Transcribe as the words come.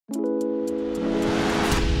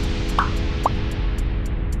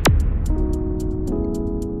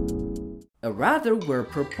A rather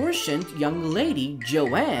well-proportioned young lady,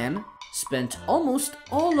 Joanne, spent almost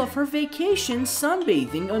all of her vacation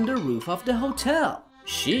sunbathing on the roof of the hotel.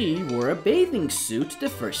 She wore a bathing suit the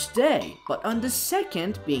first day, but on the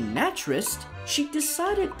second, being naturist, she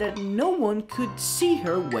decided that no one could see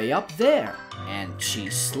her way up there, and she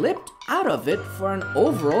slipped out of it for an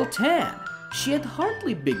overall tan. She had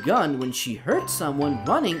hardly begun when she heard someone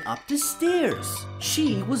running up the stairs.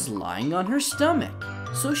 She was lying on her stomach,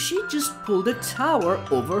 so she just pulled a towel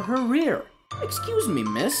over her rear. "Excuse me,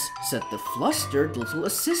 miss," said the flustered little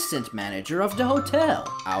assistant manager of the hotel,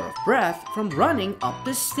 out of breath from running up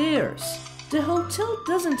the stairs. "The hotel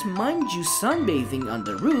doesn't mind you sunbathing on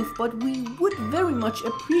the roof, but we would very much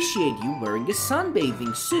appreciate you wearing a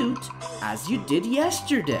sunbathing suit as you did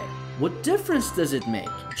yesterday." "What difference does it make?"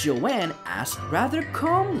 Joanne asked rather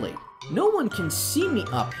calmly. "No one can see me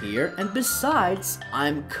up here, and besides,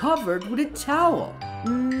 I'm covered with a towel."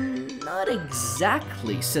 Not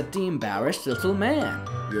exactly," said the embarrassed little man.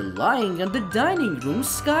 "You're lying on the dining room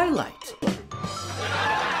skylight."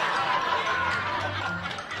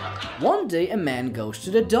 One day a man goes to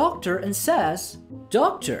the doctor and says,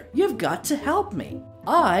 "Doctor, you've got to help me.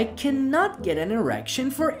 I cannot get an erection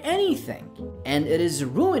for anything, and it is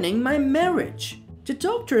ruining my marriage." The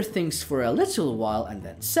doctor thinks for a little while and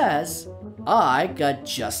then says, "I got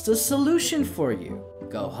just a solution for you.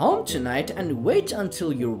 Go home tonight and wait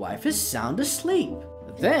until your wife is sound asleep.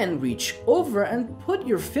 Then reach over and put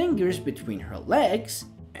your fingers between her legs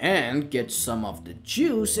and get some of the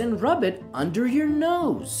juice and rub it under your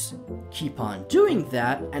nose. Keep on doing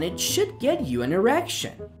that and it should get you an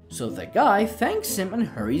erection." So the guy thanks him and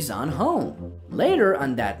hurries on home. Later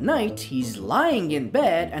on that night, he's lying in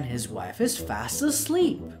bed and his wife is fast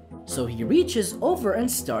asleep. So he reaches over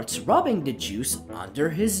and starts rubbing the juice under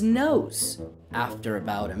his nose. After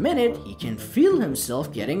about a minute, he can feel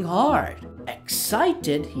himself getting hard.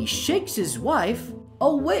 Excited, he shakes his wife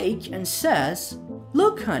awake and says,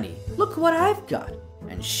 "Look, honey, look what I've got."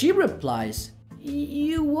 And she replies,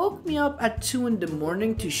 "You woke me up at 2 in the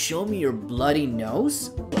morning to show me your bloody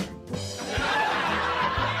nose?"